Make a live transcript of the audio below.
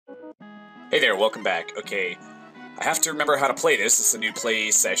Hey there, welcome back. Okay, I have to remember how to play this. This is a new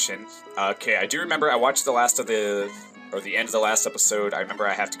play session. Okay, I do remember I watched the end of the last episode. I remember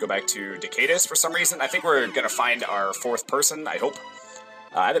I have to go back to Decatas for some reason. I think we're gonna find our fourth person, I hope.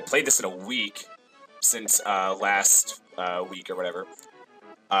 I haven't played this in a week, since last week or whatever.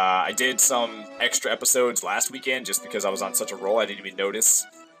 I did some extra episodes last weekend just because I was on such a roll I didn't even notice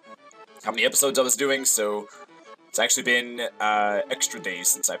how many episodes I was doing, so it's actually been extra days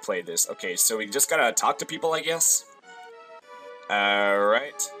since I played this. Okay, so we just gotta talk to people, I guess.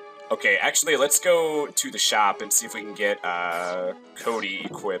 Alright. Okay, actually, let's go to the shop and see if we can get Cody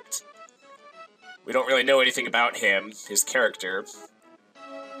equipped. We don't really know anything about him, his character.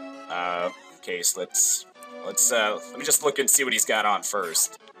 Okay, so let me just look and see what he's got on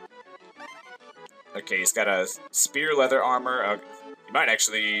first. Okay, he's got a spear leather armor. There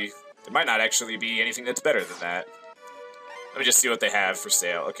might not actually be anything that's better than that. Let me just see what they have for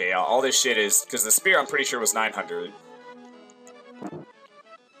sale. Okay, all this shit is... Because the spear, I'm pretty sure, was 900.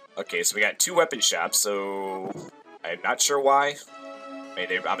 Okay, so we got two weapon shops, so... I'm not sure why. I mean,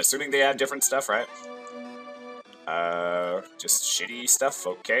 I'm assuming they have different stuff, right? Just shitty stuff?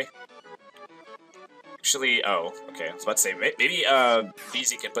 Okay. Actually, oh, okay. I was about to say, maybe,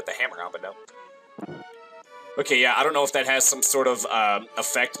 BZ can put the hammer on, but no. Okay, yeah, I don't know if that has some sort of,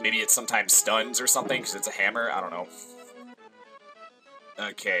 effect. Maybe it sometimes stuns or something, because it's a hammer. I don't know.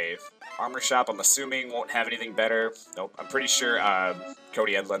 Okay, armor shop, I'm assuming, won't have anything better. Nope, I'm pretty sure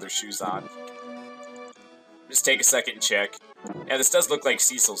Cody had leather shoes on. Just take a second and check. Yeah, this does look like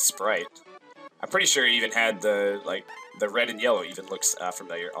Cecil's sprite. I'm pretty sure he even had the red and yellow even looks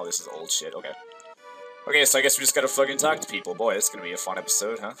familiar. Oh, this is old shit, okay. Okay, so I guess we just gotta fucking talk to people. Boy, this is gonna be a fun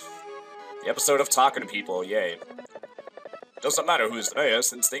episode, huh? The episode of talking to people, yay. Doesn't matter who's there,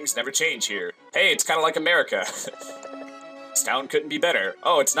 since things never change here. Hey, it's kinda like America. This town couldn't be better.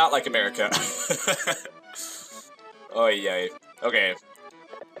 Oh, it's not like America. Oh, yay. Okay.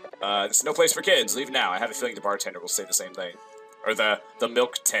 This is no place for kids. Leave now. I have a feeling the bartender will say the same thing. Or the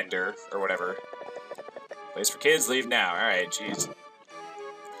milk tender, or whatever. Place for kids, leave now. Alright, jeez.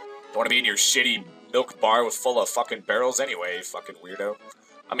 Don't want to be in your shitty milk bar full of fucking barrels anyway, you fucking weirdo.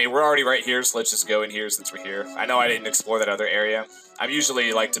 I mean, we're already right here, so let's just go in here since we're here. I know I didn't explore that other area. I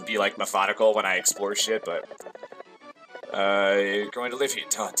usually like to be, like, methodical when I explore shit, but... you're going to live here.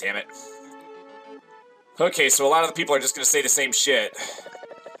 Oh, damn it. Okay, so a lot of the people are just gonna say the same shit.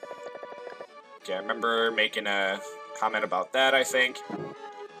 Okay, I remember making a comment about that, I think.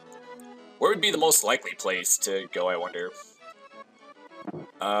 Where would be the most likely place to go, I wonder?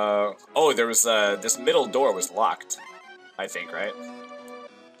 Oh, there was, this middle door was locked. I think, right?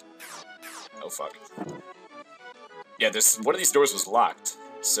 Oh, fuck. Yeah, one of these doors was locked.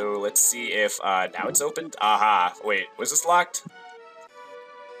 So let's see if, now it's opened? Aha. Wait, was this locked?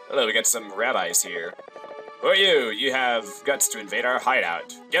 Hello, we got some rabbis here. Who are you? You have guts to invade our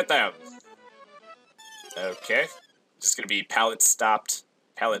hideout. Get them! Okay. Just gonna be pallet stopped.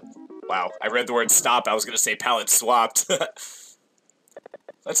 Pallet... Wow, I read the word stop, I was gonna say pallet swapped.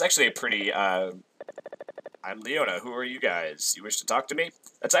 That's actually a pretty, I'm Leona, who are you guys? You wish to talk to me?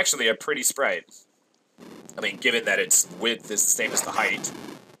 That's actually a pretty sprite. I mean, given that its width is the same as the height,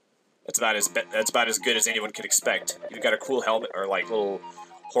 that's about as good as anyone could expect. You've got a cool helmet, or like little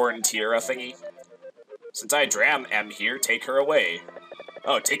horn tiara thingy. Since I am here, take her away.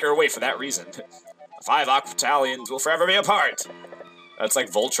 Oh, take her away for that reason. The 5 Aqua Battalions will forever be apart. It's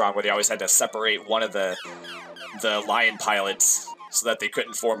like Voltron, where they always had to separate one of the lion pilots so that they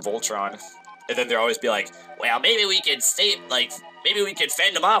couldn't form Voltron. And then they'd always be like, well, maybe we could maybe we could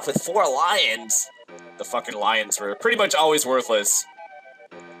fend them off with 4 lions. The fucking lions were pretty much always worthless.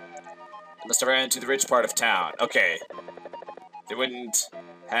 I must have ran into the rich part of town. Okay. They wouldn't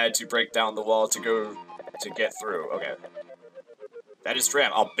had to break down the wall to get through. Okay. That is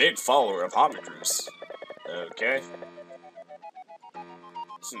Dram, a big follower of Homicruise. Okay.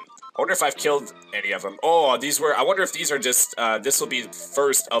 I wonder if I've killed any of them. Oh, I wonder if these are just, this will be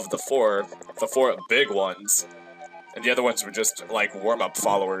first of the four big ones. And the other ones were just, like, warm-up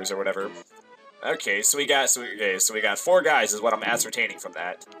followers or whatever. Okay, so we got 4 guys is what I'm ascertaining from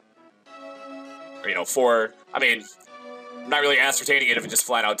that. Or, you know, 4, I mean, I'm not really ascertaining it if it just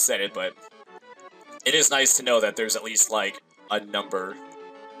flat out said it, but it is nice to know that there's at least, like, a number.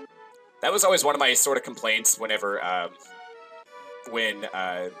 That was always one of my sort of complaints whenever, when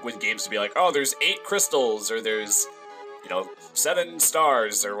games would be like, oh, there's 8 crystals, or there's, you know, 7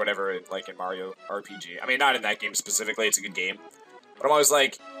 stars, or whatever, like in Mario RPG. I mean, not in that game specifically, it's a good game. But I'm always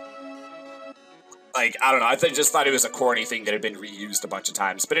like, like, I don't know, just thought it was a corny thing that had been reused a bunch of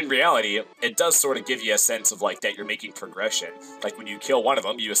times. But in reality, it does sort of give you a sense of, like, that you're making progression. Like, when you kill one of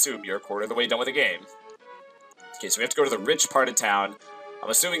them, you assume you're a quarter of the way done with the game. Okay, so we have to go to the rich part of town. I'm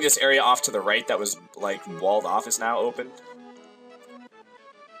assuming this area off to the right that was, like, walled off is now open.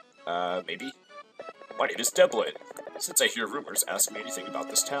 Maybe? My name is Devlin. Since I hear rumors, ask me anything about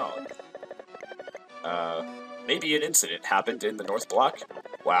this town. Maybe an incident happened in the North Block?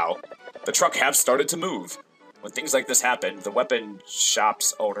 Wow. The truck have started to move. When things like this happen, the weapon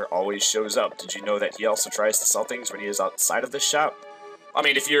shop's owner always shows up. Did you know that he also tries to sell things when he is outside of this shop? I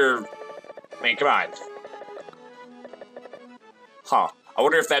mean, come on. Huh. I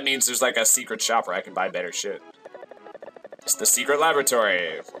wonder if that means there's like a secret shop where I can buy better shit. It's the secret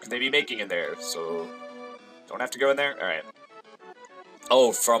laboratory. What could they be making in there? So, don't have to go in there? Alright.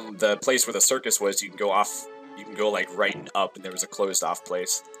 Oh, from the place where the circus was, you can go like right and up, and there was a closed off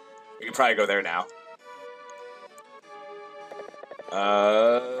place. We can probably go there now.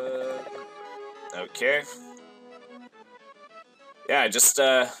 Okay. Yeah, just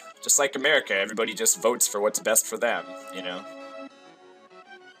like America, everybody just votes for what's best for them, you know?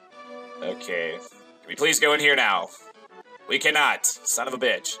 Okay. Can we please go in here now? We cannot. Son of a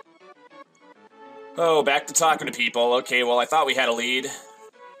bitch. Oh, back to talking to people. Okay, well, I thought we had a lead.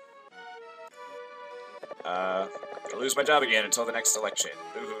 Gonna lose my job again until the next election.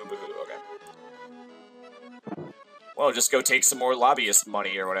 Boo-hoo, boo-hoo, okay. Well, just go take some more lobbyist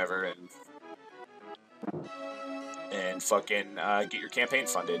money or whatever and fucking get your campaign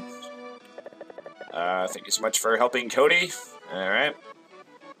funded. Thank you so much for helping Cody. Alright.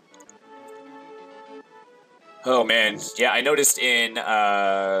 Oh, man. Yeah, I noticed in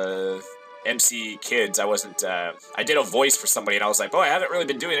MC Kids, I wasn't... I did a voice for somebody, and I was like, boy, I haven't really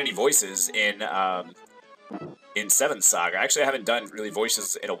been doing any voices in Seventh Saga. Actually, I haven't done really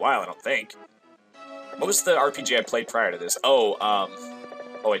voices in a while, I don't think. What was the RPG I played prior to this? Oh,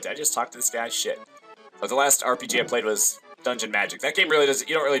 wait, did I just talk to this guy? Shit. Oh, the last RPG I played was Dungeon Magic. That game really doesn't...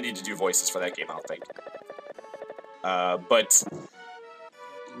 You don't really need to do voices for that game, I don't think.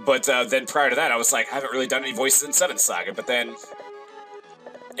 But then prior to that, I was like, I haven't really done any voices in Seventh Saga, but then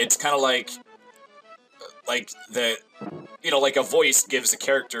it's kind of like the, you know, like a voice gives a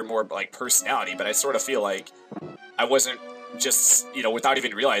character more, like, personality, but I sort of feel like I wasn't just, you know, without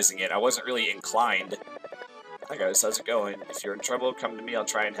even realizing it, I wasn't really inclined. Hi guys, how's it going? If you're in trouble, come to me, I'll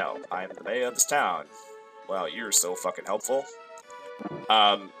try and help. I'm the mayor of this town. Wow, you're so fucking helpful.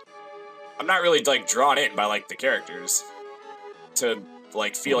 I'm not really, like, drawn in by, like, the characters to,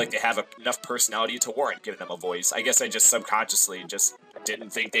 like, feel like they have enough personality to warrant giving them a voice. I guess I just subconsciously just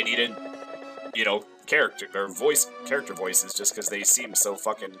didn't think they needed, you know, character voices just because they seem so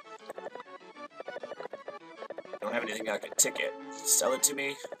fucking... I don't have anything like a ticket. Sell it to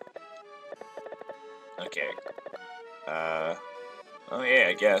me? Okay. Oh yeah,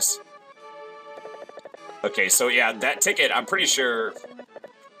 I guess. Okay, so yeah, that ticket, I'm pretty sure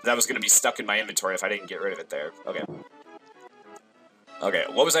that was gonna be stuck in my inventory if I didn't get rid of it there. Okay. Okay,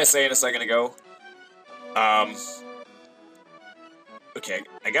 what was I saying a second ago? Okay,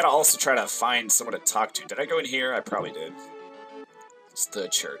 I gotta also try to find someone to talk to. Did I go in here? I probably did. It's the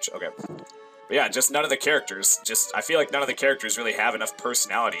church, okay. But yeah, just none of the characters, I feel like none of the characters really have enough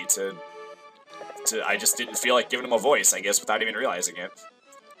personality to I just didn't feel like giving them a voice, I guess, without even realizing it.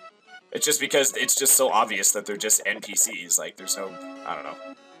 It's just because it's just so obvious that they're just NPCs, like, there's no, I don't know.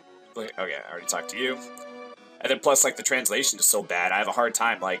 Okay, I already talked to you. And then plus, like, the translation is so bad, I have a hard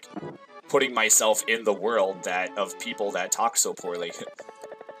time, like, putting myself in the world of people that talk so poorly.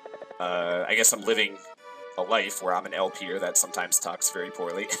 I guess I'm living a life where I'm an LPer that sometimes talks very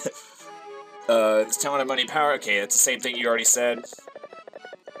poorly. This town of money power, okay, that's the same thing you already said.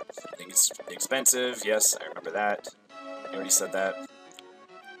 I think it's expensive, yes, I remember that. You already said that.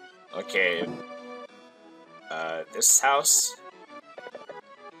 Okay. This house...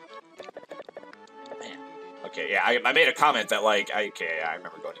 Man. Okay, yeah, I made a comment that, like, I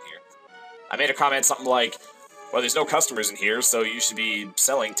remember going in here. I made a comment something like, well, there's no customers in here, so you should be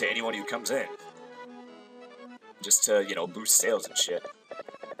selling to anyone who comes in. Just to, you know, boost sales and shit.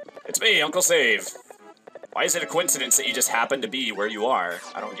 It's me, Uncle Save. Why is it a coincidence that you just happen to be where you are?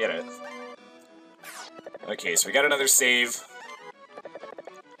 I don't get it. Okay, so we got another save.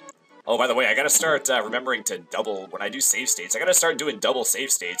 Oh, by the way, I gotta start remembering to double, when I do save states, I gotta start doing double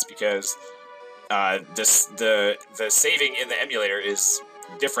save states because the saving in the emulator is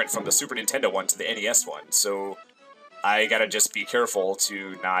different from the Super Nintendo one to the NES one, so I gotta just be careful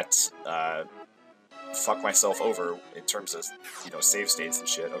to not fuck myself over in terms of, you know, save states and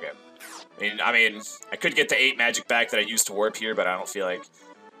shit. Okay. I mean, I could get the 8 magic back that I used to warp here, but I don't feel like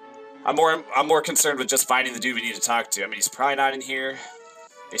I'm more concerned with just finding the dude we need to talk to. I mean, he's probably not in here.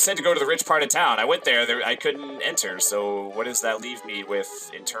 They said to go to the rich part of town. I went there, I couldn't enter, so what does that leave me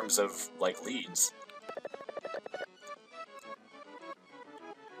with in terms of, like, leads?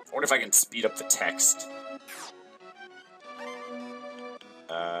 I wonder if I can speed up the text.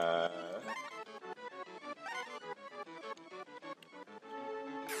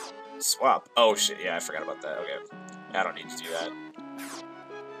 Swap. Oh, shit, yeah, I forgot about that. Okay. I don't need to do that.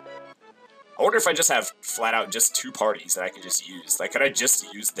 I wonder if I just have flat-out just 2 parties that I can just use. Like, could I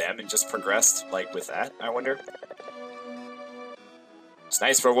just use them and just progress, like, with that, I wonder? It's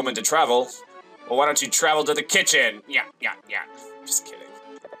nice for a woman to travel. Well, why don't you travel to the kitchen? Yeah. Just kidding.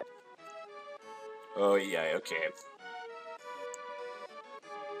 Oh, yeah, okay.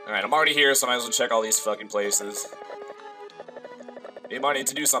 Alright, I'm already here, so I might as well check all these fucking places. Need money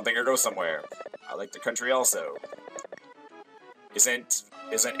to do something or go somewhere. I like the country also.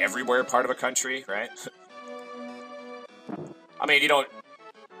 Isn't everywhere part of a country, right? I mean, you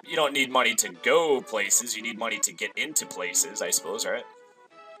don't need money to go places, you need money to get into places, I suppose, right?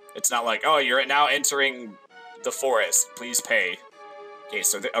 It's not like, oh, you're now entering the forest, please pay. Okay,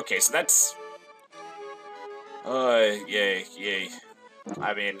 so that's... yay.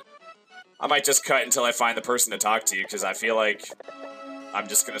 I mean, I might just cut until I find the person to talk to, because I feel like I'm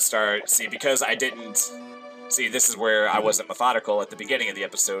just gonna start... See, because I didn't... See, this is where I wasn't methodical at the beginning of the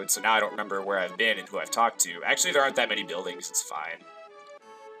episode, so now I don't remember where I've been and who I've talked to. Actually, there aren't that many buildings, it's fine.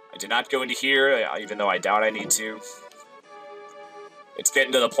 I did not go into here, even though I doubt I need to. It's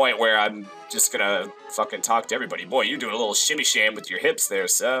getting to the point where I'm just gonna fucking talk to everybody. Boy, you're doing a little shimmy sham with your hips there,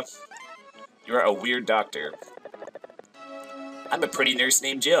 sir. You're a weird doctor. I'm a pretty nurse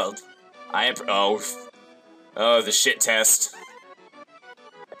named Jill. I am... Oh, the shit test.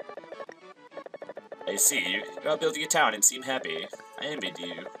 I see. You're out building a town and seem happy. I envied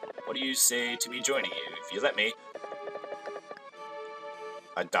you. What do you say to me joining you, if you let me?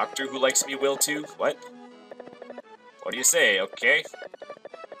 A doctor who likes me will too? What? What do you say? Okay.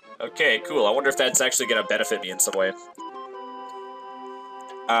 Okay, cool. I wonder if that's actually gonna benefit me in some way.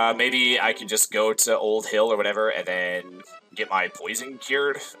 Maybe I can just go to Old Hill or whatever and then get my poison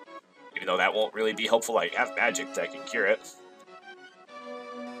cured. Even though that won't really be helpful, I have magic that can cure it.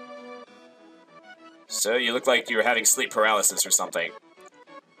 So, you look like you were having sleep paralysis or something.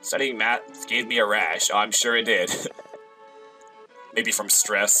 Studying math gave me a rash. Oh, I'm sure it did. Maybe from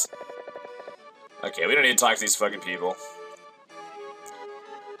stress. Okay, we don't need to talk to these fucking people.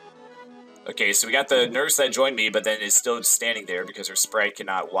 Okay, so we got the nurse that joined me, but then is still standing there because her sprite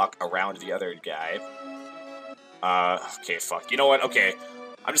cannot walk around the other guy. Okay, fuck. You know what? Okay.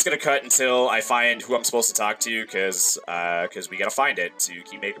 I'm just gonna cut until I find who I'm supposed to talk to, because we gotta find it to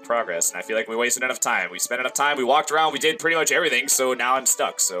keep making progress, and I feel like we wasted enough time. We spent enough time, we walked around, we did pretty much everything, so now I'm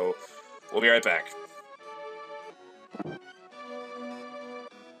stuck, so we'll be right back.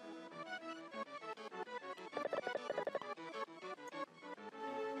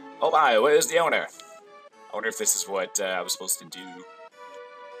 Oh my, where's the owner? I wonder if this is what I was supposed to do.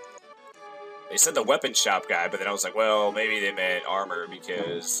 They said the weapon shop guy, but then I was like, well, maybe they meant armor,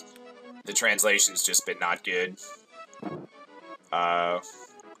 because the translation's just been not good.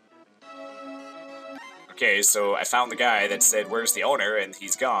 Okay, so I found the guy that said, where's the owner, and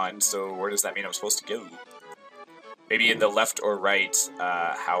he's gone, so where does that mean I'm supposed to go? Maybe in the left or right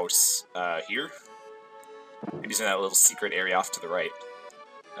house here? Maybe he's in that little secret area off to the right.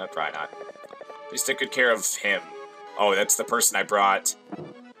 Probably not. Please take good care of him. Oh, that's the person I brought.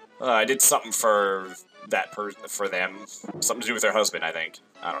 I did something for that for them. Something to do with their husband, I think.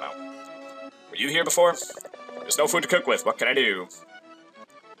 I don't know. Were you here before? There's no food to cook with. What can I do? You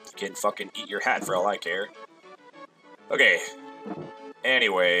can fucking eat your hat for all I care. Okay.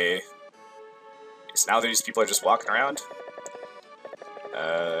 Anyway. So now these people are just walking around?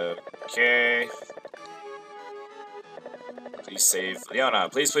 Okay. Please save Leona.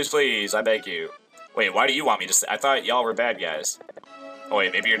 Please, please, please. I beg you. Wait, why do you want me to I thought y'all were bad guys. Oh,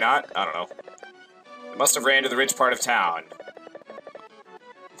 wait, maybe you're not? I don't know. They must have ran to the rich part of town.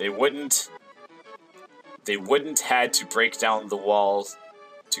 They wouldn't had to break down the wall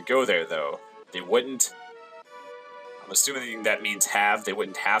to go there, though. They wouldn't... I'm assuming that means have. They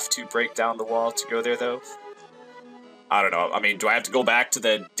wouldn't have to break down the wall to go there, though. I don't know. I mean, do I have to go back to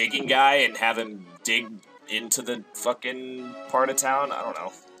the digging guy and have him dig into the fucking part of town? I don't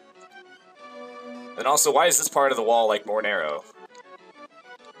know. And also, why is this part of the wall, like, more narrow?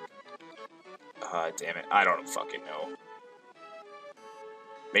 Damn it. I don't fucking know.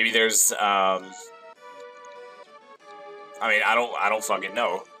 Maybe there's, I mean, I don't fucking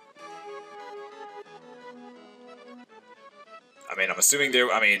know. I mean, I'm assuming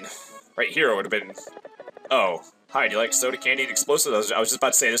there, I mean, Right here would have been... Oh. Hi, do you like soda, candy, and explosives? I was just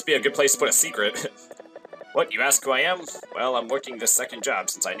about to say, this would be a good place to put a secret. What, you ask who I am? Well, I'm working this second job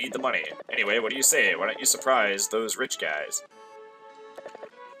since I need the money. Anyway, what do you say? Why don't you surprise those rich guys?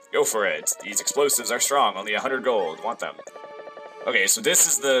 Go for it. These explosives are strong, only 100 gold. Want them? Okay, so this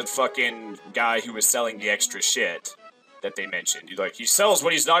is the fucking guy who was selling the extra shit that they mentioned. He sells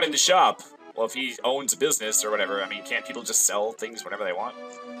when he's not in the shop. Well, if he owns a business or whatever, I mean, can't people just sell things whenever they want?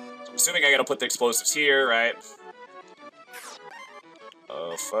 So I'm assuming I gotta put the explosives here, right?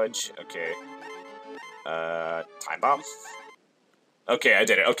 Oh, fudge. Okay. Time bomb? Okay, I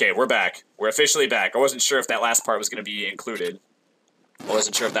did it. Okay, we're back. We're officially back. I wasn't sure if that last part was gonna be included. I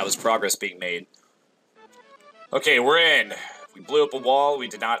wasn't sure if that was progress being made. Okay, we're in. We blew up a wall. We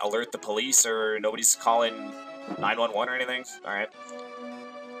did not alert the police or nobody's calling 911 or anything. Alright.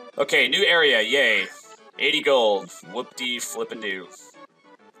 Okay, new area. Yay. 80 gold. Whoop-de-flippin'-doo.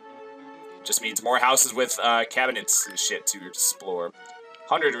 Just means more houses with cabinets and shit to explore.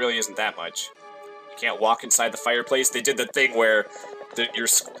 100 really isn't that much. You can't walk inside the fireplace. They did the thing where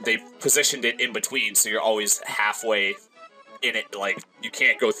they positioned it in between, so you're always halfway in it. Like, you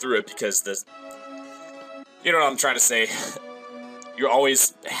can't go through it because the... You know what I'm trying to say. You're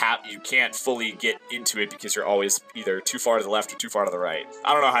always you can't fully get into it because you're always either too far to the left or too far to the right.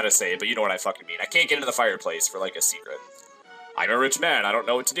 I don't know how to say it, but you know what I fucking mean. I can't get into the fireplace for, like, a secret. I'm a rich man. I don't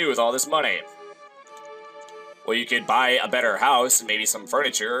know what to do with all this money. Well, you could buy a better house and maybe some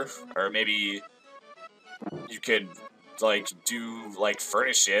furniture, or maybe you could, like,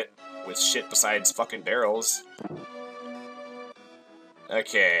 furnish it with shit besides fucking barrels.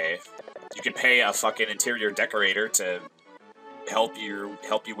 Okay. You could pay a fucking interior decorator to help you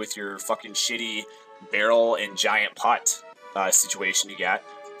with your fucking shitty barrel and giant pot situation you got.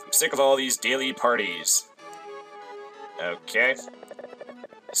 I'm sick of all these daily parties. Okay.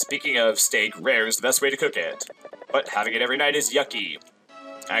 Speaking of steak, rare is the best way to cook it. But having it every night is yucky.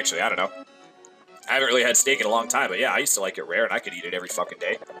 Actually, I don't know. I haven't really had steak in a long time, but yeah, I used to like it rare and I could eat it every fucking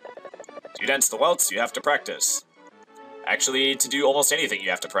day. To dance the waltz, you have to practice. Actually, to do almost anything, you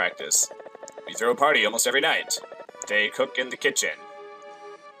have to practice. We throw a party almost every night. They cook in the kitchen.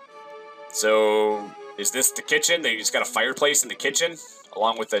 So, is this the kitchen? They just got a fireplace in the kitchen,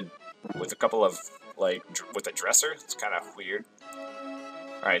 along with a couple of, like, with a dresser? It's kind of weird.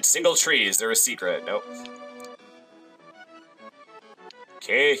 Alright, single tree. Is there a secret? Nope.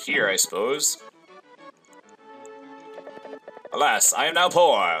 Okay, here, I suppose. Alas, I am now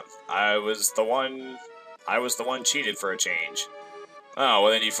poor. I was the one cheated for a change. Oh,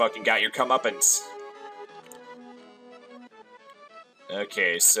 well then you fucking got your comeuppance.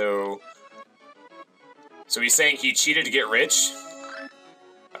 Okay, so he's saying he cheated to get rich?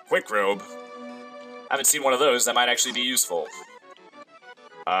 A quick robe? I haven't seen one of those. That might actually be useful.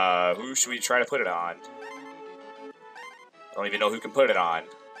 Who should we try to put it on? I don't even know who can put it on.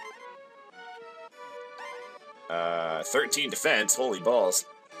 13 defense. Holy balls.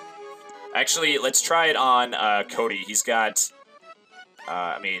 Actually, let's try it on, Cody. He's got...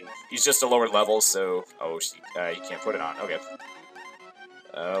 I mean, he's just a lower level, so... Oh, he can't put it on. Okay.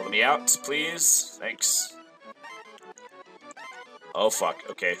 Let me out, please. Thanks. Oh, fuck.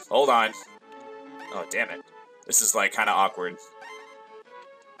 Okay, hold on. Oh, damn it. This is, like, kind of awkward.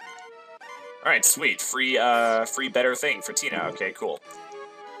 Alright, sweet. Free better thing for Tina. Okay, cool.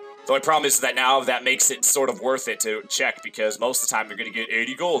 The only problem is that now that makes it sort of worth it to check, because most of the time you're gonna get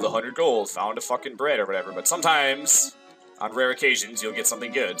 80 gold, 100 gold, found a fucking bread or whatever, but sometimes, on rare occasions, you'll get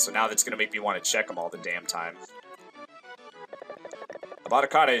something good, so now that's gonna make me want to check them all the damn time. I bought a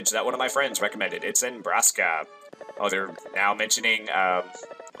cottage that one of my friends recommended. It's in Braska. Oh, they're now mentioning, I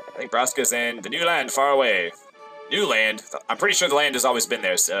think Braska's in the new land far away. New land? I'm pretty sure the land has always been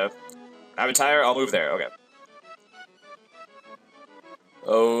there, so... I retire, I'll move there, okay.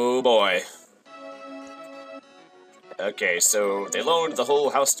 Oh boy. Okay, so they loaned the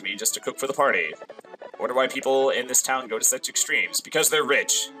whole house to me just to cook for the party. I wonder why people in this town go to such extremes. Because they're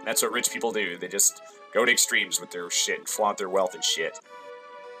rich. That's what rich people do. They just go to extremes with their shit and flaunt their wealth and shit.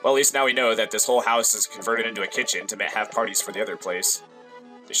 Well, at least now we know that this whole house is converted into a kitchen to have parties for the other place.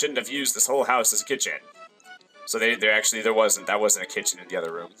 They shouldn't have used this whole house as a kitchen. So that wasn't a kitchen in the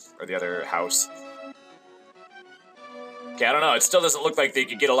other room, or the other house. Okay, I don't know, it still doesn't look like they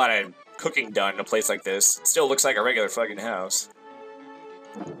could get a lot of cooking done in a place like this. It still looks like a regular fucking house.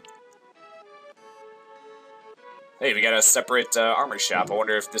 Hey, we got a separate armor shop. I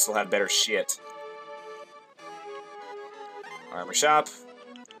wonder if this will have better shit. Armor shop.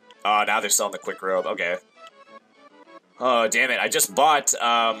 Oh, now they're selling the quick robe. Okay. Oh, damn it. I just bought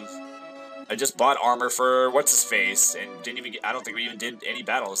I just bought armor for what's-his-face, and didn't even get, I don't think we even did any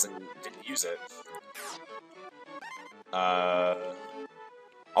battles and didn't use it.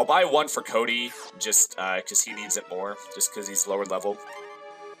 I'll buy one for Cody, just because he needs it more, just because he's lower level.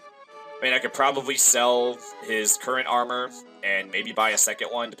 I mean, I could probably sell his current armor and maybe buy a second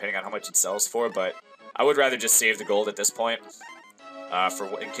one, depending on how much it sells for, but I would rather just save the gold at this point,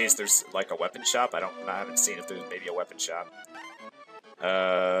 in case there's, like, a weapon shop. I haven't seen if there's maybe a weapon shop.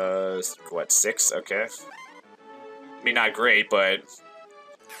 What, 6? Okay. I mean, not great, but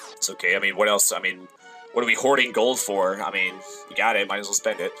it's okay. I mean, what else? I mean, what are we hoarding gold for? I mean, we got it, might as well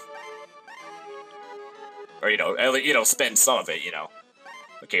spend it. Or, spend some of it,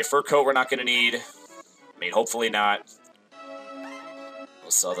 Okay, fur coat we're not gonna need. I mean, hopefully not.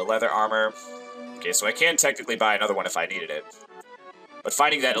 We'll sell the leather armor. Okay, so I can technically buy another one if I needed it. But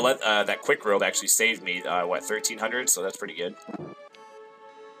finding that that quick robe actually saved me, what, 1,300? So that's pretty good.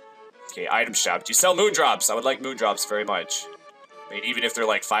 Okay, item shop. Do you sell moondrops? I would like moondrops very much. I mean, even if they're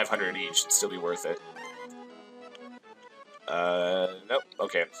like 500 each, it'd still be worth it. Nope.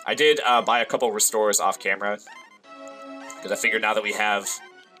 Okay. I did buy a couple restores off camera. Because I figured now that we have...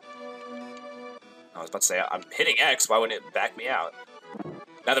 I was about to say, I'm hitting X, why wouldn't it back me out?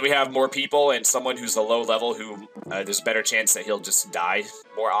 Now that we have more people and someone who's a low level who there's a better chance that he'll just die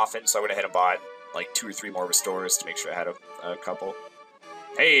more often, so I went ahead and bought like 2 or 3 more restores to make sure I had a couple.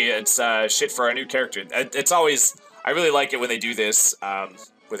 Hey, it's shit for our new character. It's always... I really like it when they do this, where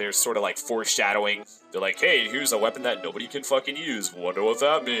they're sort of like foreshadowing. They're like, hey, here's a weapon that nobody can fucking use. Wonder what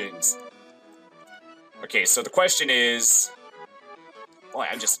that means. Okay, so the question is... Boy,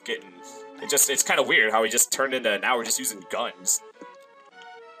 I'm just getting... It's kind of weird how we just turned into... Now we're just using guns.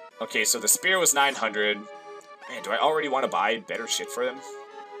 Okay, so the spear was 900. Man, do I already want to buy better shit for them?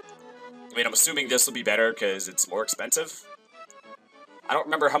 I mean, I'm assuming this will be better because it's more expensive. I don't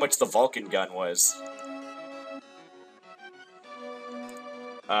remember how much the Vulcan gun was.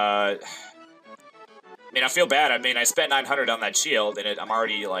 I mean, I feel bad. I mean, I spent 900 on that shield, and I'm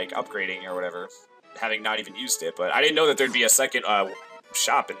already, like, upgrading or whatever, having not even used it. But I didn't know that there'd be a second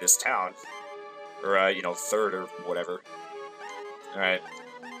shop in this town. Or, third or whatever. Alright.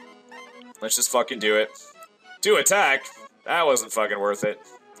 Let's just fucking do it. 2 attack? That wasn't fucking worth it.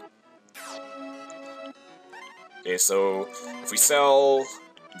 Okay, so if we sell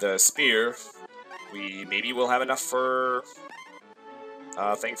the spear, maybe we'll have enough for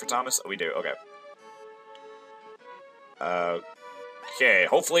thing for Thomas. Oh, we do. Okay. Okay.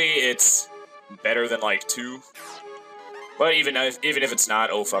 Hopefully it's better than like 2, but even if it's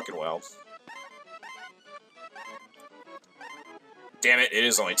not, oh fucking well. Damn it! It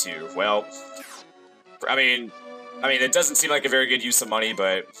is only 2. Well, I mean, it doesn't seem like a very good use of money,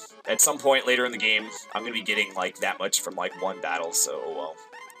 but at some point later in the game, I'm gonna be getting, like, that much from, like, 1 battle, so, oh well.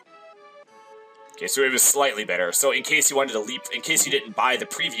 Okay, so it was slightly better. So in case you wanted to in case you didn't buy the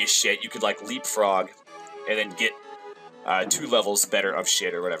previous shit, you could, like, leapfrog and then get 2 levels better of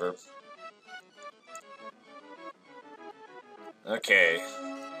shit or whatever. Okay.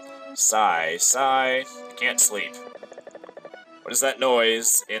 Sigh, sigh. I can't sleep. What is that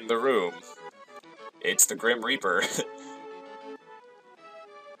noise in the room? It's the Grim Reaper.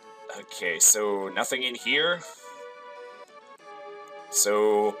 Okay, so nothing in here.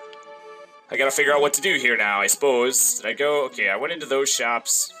 So I gotta figure out what to do here now, I suppose. Did I go? Okay, I went into those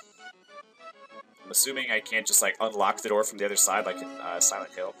shops. I'm assuming I can't just, like, unlock the door from the other side like in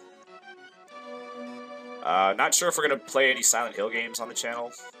Silent Hill. Not sure if we're gonna play any Silent Hill games on the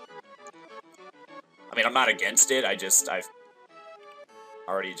channel. I mean, I'm not against it, I've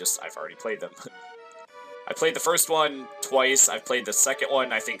already played them. I played the first one twice, I've played the second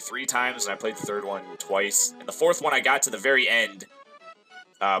one, I think, 3 times, and I played the third one twice. And the fourth one I got to the very end,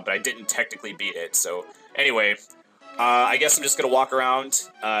 but I didn't technically beat it, so... Anyway, I guess I'm just gonna walk around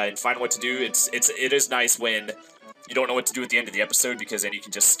and find what to do. It is nice when you don't know what to do at the end of the episode, because then you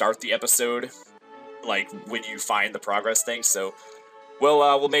can just start the episode, like, when you find the progress thing, so...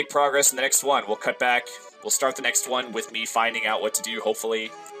 We'll make progress in the next one. We'll cut back. We'll start the next one with me finding out what to do, hopefully.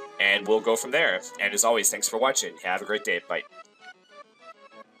 And we'll go from there. And as always, thanks for watching. Have a great day. Bye.